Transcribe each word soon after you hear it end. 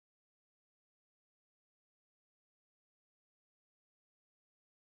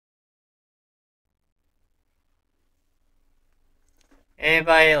Hey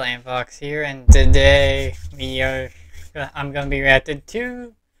everybody, LandFox here, and today I'm gonna be reacting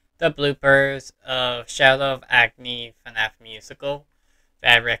to the bloopers of Shadow of Agony FNAF musical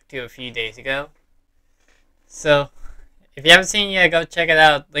that I reacted to a few days ago. So, if you haven't seen it yet, go check it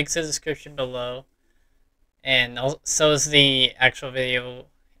out. Links in the description below, and so is the actual video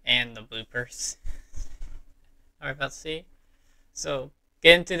and the bloopers we're about to see. So,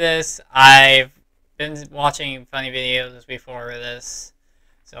 get into this. I've been watching funny videos before this,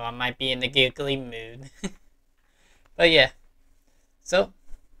 so I might be in the giggly mood. But yeah, so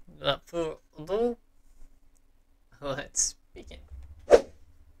without further ado, let's begin.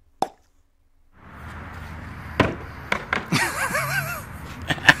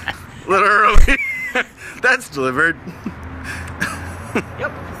 Literally, that's delivered.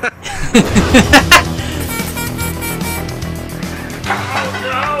 Yep.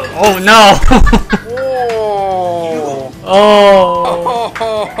 Oh no! Oh! Oh!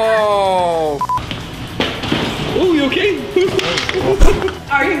 Oh, you okay?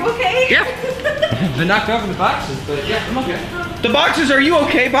 Are you okay? Yeah. Been knocked over the boxes, but yeah, I'm okay. The boxes, are you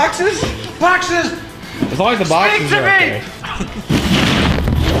okay, boxes? Boxes! As long as the boxes are okay.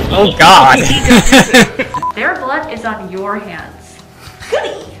 Oh god! Their blood is on your hands.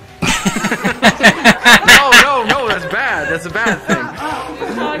 Goody! No, that's bad. That's a bad thing.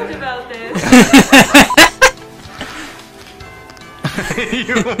 We talked about this.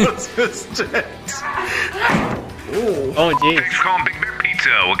 You almost missed it. Oh jeez. Thanks for calling Big Bear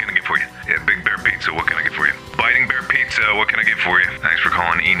Pizza. What can I get for you? Yeah, Big Bear Pizza. What can I get for you? Biting Bear Pizza. What can I get for you? Thanks for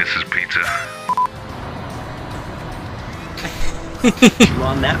calling Enos's Pizza. Chew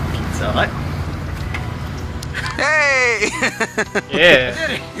on that Pizza Hut. Hey! Yeah.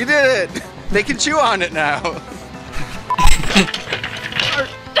 You did it. They can chew on it now.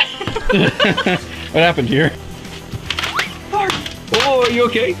 What happened here? Oh, are you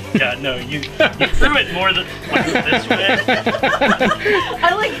okay? Yeah, no, you threw it more than like this way.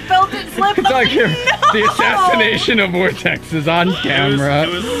 I like felt it slip. It's on camera. The assassination of Vortex is on camera.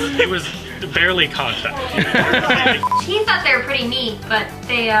 It was barely contact. He thought they were pretty neat, but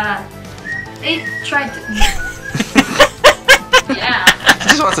they tried to... Yeah.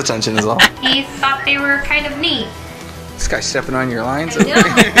 Just wants attention is all. He thought they were kind of neat. This guy's stepping on your lines. I know.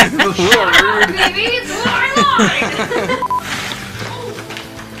 It's a little rude. Maybe it's our line.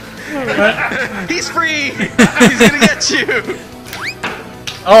 He's free. He's gonna get you.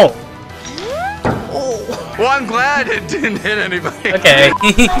 Oh. Well, I'm glad it didn't hit anybody. Okay. I'd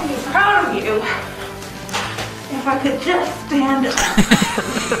be proud of you if I could just stand up.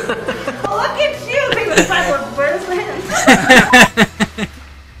 Look at you! Think the cyborg burns my hands.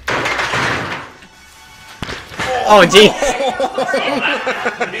 Oh jeez.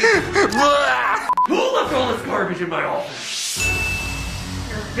 Who left all this garbage in my office?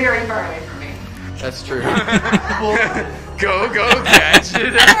 You're very far away from me. That's true. Go, catch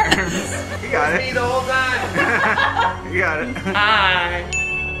it. You got it. The whole time. You got it. Hi.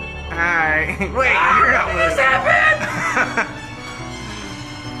 Hi. Wait, you're not with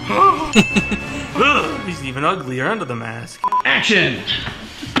Ugh, he's even uglier under the mask. Action!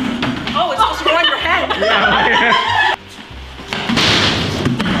 Oh, it's supposed to go on your head.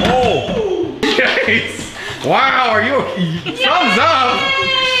 Oh! Nice! Wow, are you okay? Thumbs up!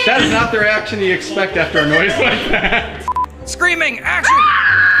 That is not the reaction you expect after a noise like that. Screaming, action!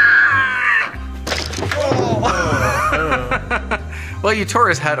 Well, you tore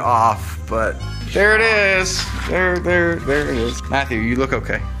his head off, but there it is. There it is. Matthew, you look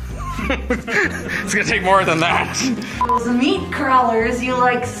okay. It's gonna take more than that. Those meat crawlers you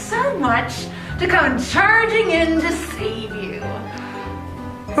like so much to come charging in to save you.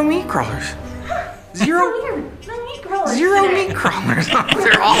 No meat crawlers. Zero. No meat crawlers. Zero today. meat crawlers.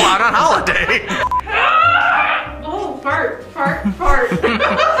 They're all out on holiday. Oh, fart.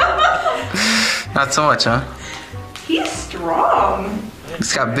 Not so much, huh? He's strong.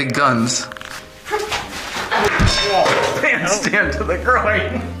 He's got big guns. Handstand to the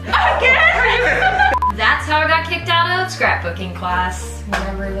groin. Again? That's how I got kicked out of scrapbooking class.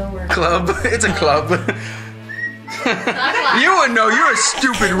 Whatever the word. Club. It's a club. Not class. You wouldn't know. You're a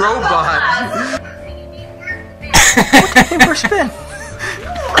stupid robot. For spin.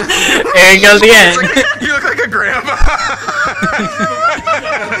 There you go, the end. You look like a grandma.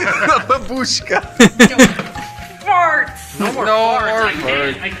 The babushka. Farts. No more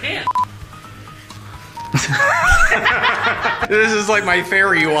farts. I can't. This is like my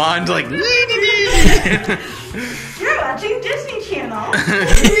fairy wand, like. You're watching Disney Channel.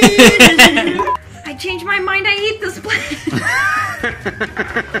 I changed my mind. I hate this place.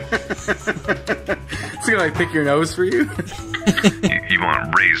 It's gonna like pick your nose for you. You you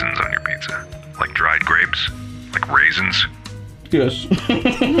want raisins on your pizza? Like dried grapes? Like raisins? Yes.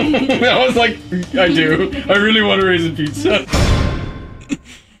 I was like, I do. I really want a raisin pizza.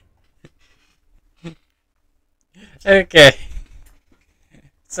 Okay.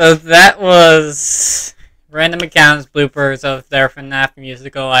 So that was random accounts bloopers of their FNAF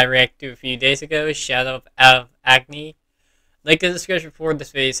musical I reacted to a few days ago, Shadow of Agony. Link in the description for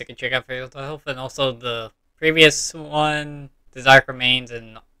this video so you can check out for yourself, and also the previous one, The Dark Remains,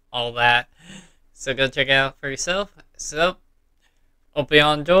 and all that. So go check it out for yourself. So, hope you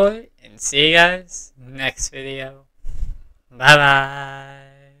all enjoy, and see you guys next video. Bye bye.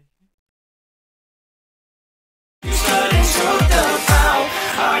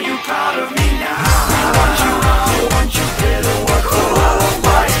 Are you proud of me now? I want you better work for all of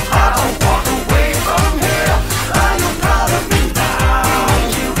my